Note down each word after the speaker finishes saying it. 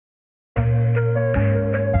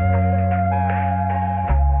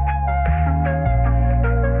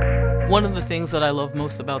One of the things that I love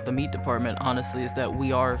most about the meat department, honestly, is that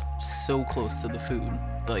we are so close to the food.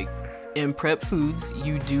 Like, in prep foods,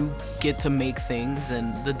 you do get to make things,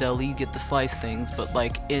 and the deli, you get to slice things, but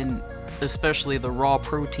like in especially the raw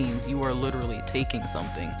proteins, you are literally taking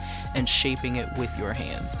something and shaping it with your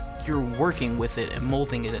hands. You're working with it and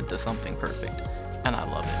molding it into something perfect, and I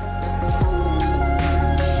love it.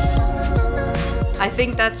 I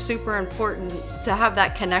think that's super important to have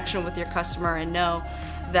that connection with your customer and know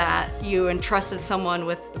that you entrusted someone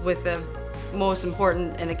with the most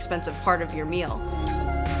important and expensive part of your meal.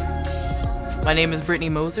 My name is Brittany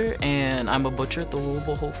Moser, and I'm a butcher at the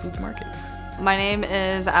Louisville Whole Foods Market. My name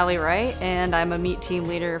is Allie Wright, and I'm a meat team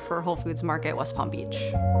leader for Whole Foods Market, West Palm Beach.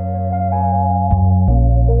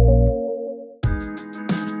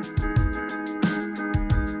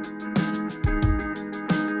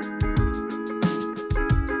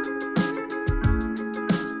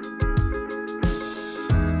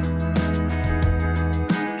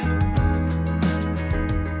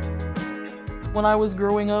 When I was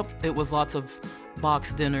growing up, it was lots of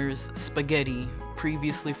box dinners, spaghetti,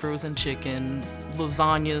 previously frozen chicken,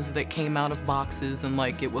 lasagnas that came out of boxes, and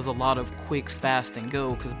like it was a lot of quick, fast and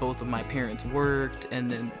go because both of my parents worked and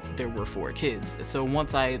then there were 4 kids. So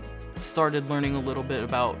once I started learning a little bit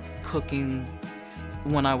about cooking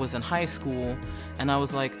when I was in high school, and I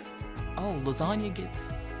was like, oh, lasagna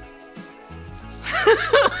gets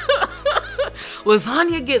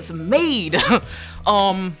lasagna gets made.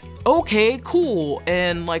 Okay, cool.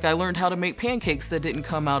 And like I learned how to make pancakes that didn't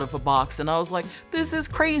come out of a box, and I was like, this is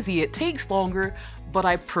crazy. It takes longer, but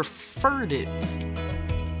I preferred it.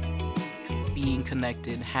 Being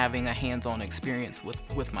connected, having a hands-on experience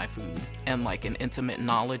with my food and like an intimate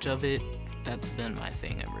knowledge of it, that's been my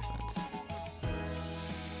thing ever since.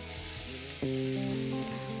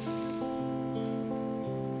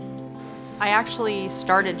 I actually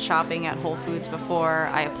started shopping at Whole Foods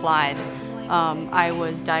before I applied. I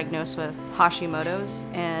was diagnosed with Hashimoto's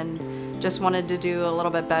and just wanted to do a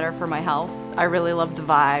little bit better for my health. I really loved the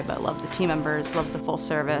vibe, I loved the team members, loved the full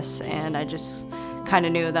service, and I just kind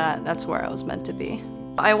of knew that that's where I was meant to be.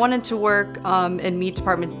 I wanted to work in meat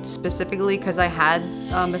department specifically because I had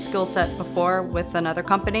a skill set before with another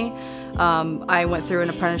company. I went through an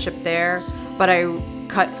apprenticeship there, but I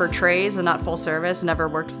cut for trays and not full service, never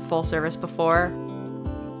worked full service before.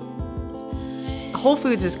 Whole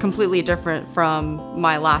Foods is completely different from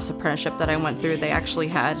my last apprenticeship that I went through. They actually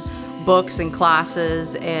had books and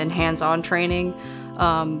classes and hands-on training.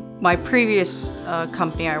 My previous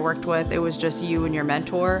company I worked with, it was just you and your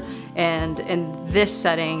mentor. And in this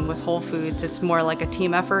setting with Whole Foods, it's more like a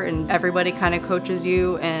team effort, and everybody kind of coaches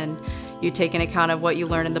you, and you take in account of what you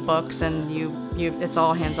learn in the books, and it's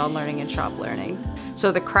all hands-on learning and shop learning.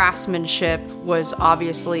 So the craftsmanship was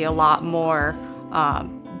obviously a lot more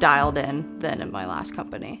dialed in than in my last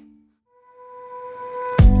company.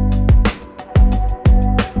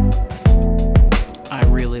 I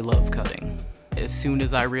really love cutting. As soon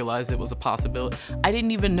as I realized it was a possibility, I didn't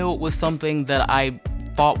even know it was something that I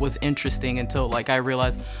thought was interesting until like I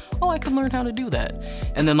realized, oh, I can learn how to do that.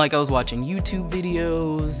 And then like I was watching YouTube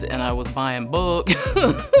videos and I was buying books.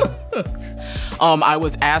 I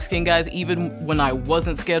was asking guys, even when I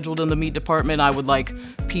wasn't scheduled in the meat department, I would like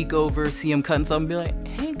peek over, see them cutting something, be like,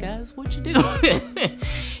 hey guys, what you doing?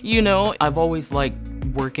 You know, I've always liked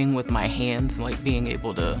working with my hands, like being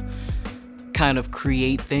able to kind of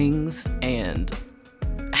create things, and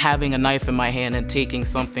having a knife in my hand and taking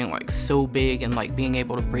something like so big and like being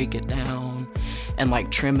able to break it down and like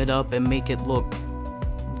trim it up and make it look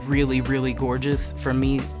really, really gorgeous. For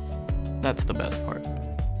me, that's the best part.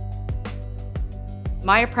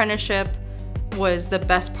 My apprenticeship was the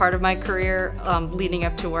best part of my career leading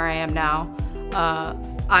up to where I am now.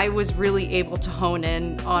 I was really able to hone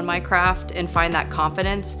in on my craft and find that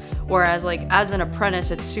confidence, whereas like as an apprentice,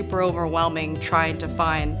 it's super overwhelming trying to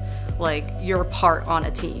find like your part on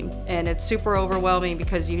a team, and it's super overwhelming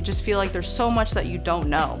because you just feel like there's so much that you don't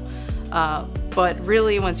know. But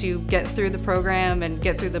really, once you get through the program and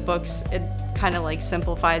get through the books, it kind of like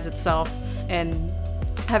simplifies itself, and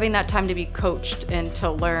having that time to be coached and to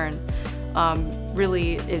learn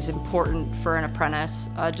really is important for an apprentice,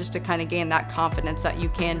 just to kind of gain that confidence that you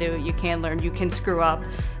can do it, you can learn, you can screw up,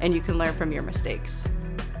 and you can learn from your mistakes.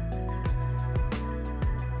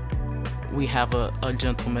 We have a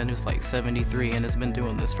gentleman who's like 73 and has been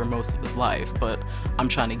doing this for most of his life, but I'm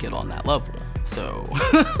trying to get on that level. So,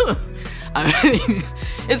 I mean,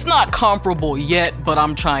 it's not comparable yet, but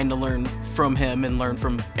I'm trying to learn from him and learn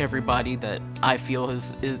from everybody that I feel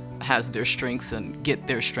has their strengths, and get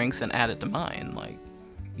their strengths and add it to mine. Like,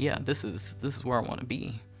 yeah, this is where I want to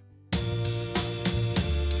be.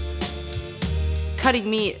 cutting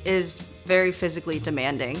meat is very physically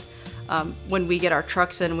demanding. When we get our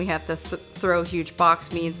trucks in, we have to throw huge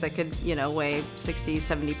box meats that could, weigh 60,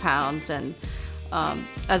 70 pounds. And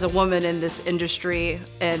as a woman in this industry,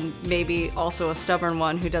 and maybe also a stubborn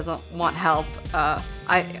one who doesn't want help,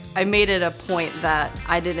 I made it a point that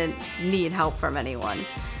I didn't need help from anyone.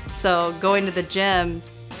 So going to the gym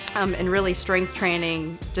and really strength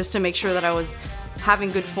training just to make sure that I was having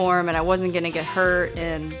good form and I wasn't going to get hurt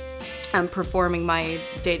and performing my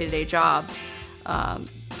day-to-day job.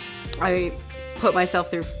 I put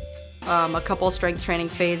myself through a couple strength training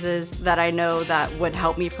phases that I know that would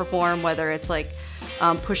help me perform, whether it's like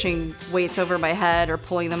pushing weights over my head or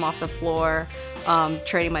pulling them off the floor,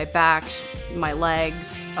 training my back, my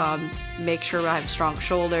legs, make sure I have strong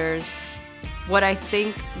shoulders. What I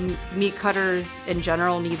think meat cutters in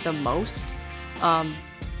general need the most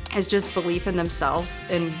is just belief in themselves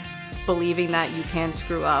and believing that you can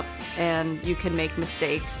screw up and you can make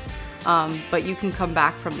mistakes, but you can come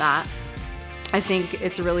back from that. I think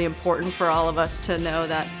it's really important for all of us to know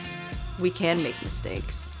that we can make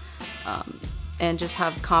mistakes, and just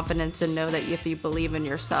have confidence and know that if you believe in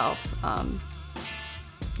yourself,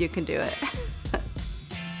 you can do it.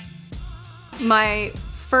 My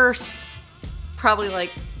first, probably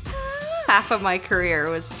like half of my career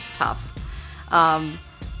was tough.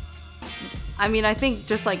 I mean, I think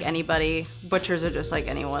just like anybody, butchers are just like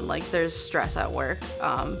anyone, like there's stress at work.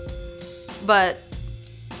 But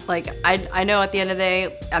like, I know at the end of the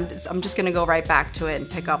day, I'm just gonna go right back to it and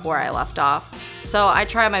pick up where I left off. So I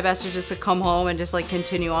try my best to just come home and just like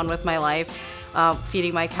continue on with my life,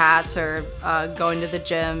 feeding my cats or going to the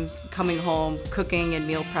gym, coming home, cooking and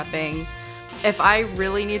meal prepping. If I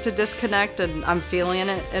really need to disconnect and I'm feeling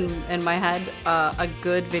it in my head, a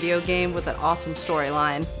good video game with an awesome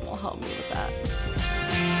storyline will help me with that.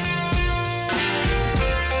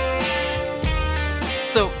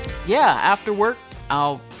 So yeah, after work,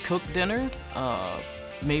 I'll cook dinner,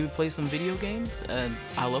 maybe play some video games, and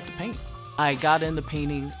I love to paint. I got into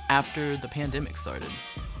painting after the pandemic started.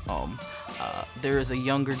 There is a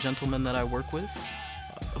younger gentleman that I work with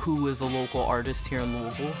who is a local artist here in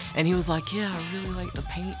Louisville, and he was like, yeah, I really like to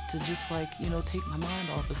paint to just like, take my mind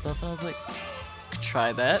off of stuff. And I was like,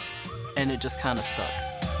 try that, and it just kind of stuck.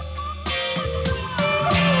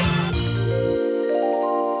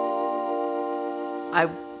 I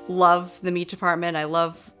love the meat department. I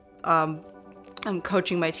love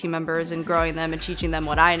coaching my team members and growing them and teaching them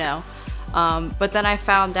what I know. But then I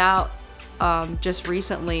found out just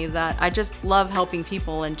recently that I just love helping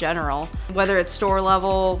people in general, whether it's store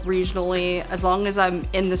level, regionally, as long as I'm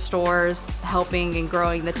in the stores helping and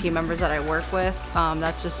growing the team members that I work with.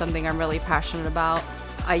 That's just something I'm really passionate about.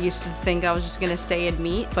 I used to think I was just gonna stay in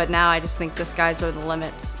meat, but now I just think the skies are the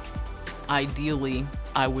limits. Ideally,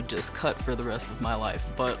 I would just cut for the rest of my life,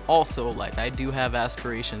 but also like I do have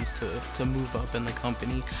aspirations to move up in the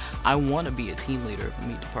company. I want to be a team leader of a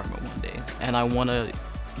meat department one day, and I want to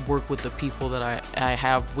work with the people that I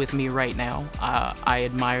have with me right now. I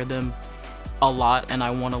admire them a lot, and I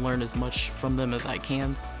want to learn as much from them as I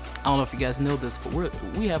can. I don't know if you guys know this, but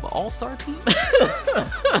we have an all-star team.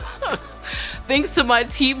 Thanks to my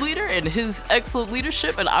team leader and his excellent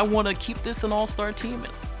leadership, and I want to keep this an all-star team.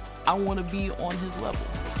 I want to be on his level.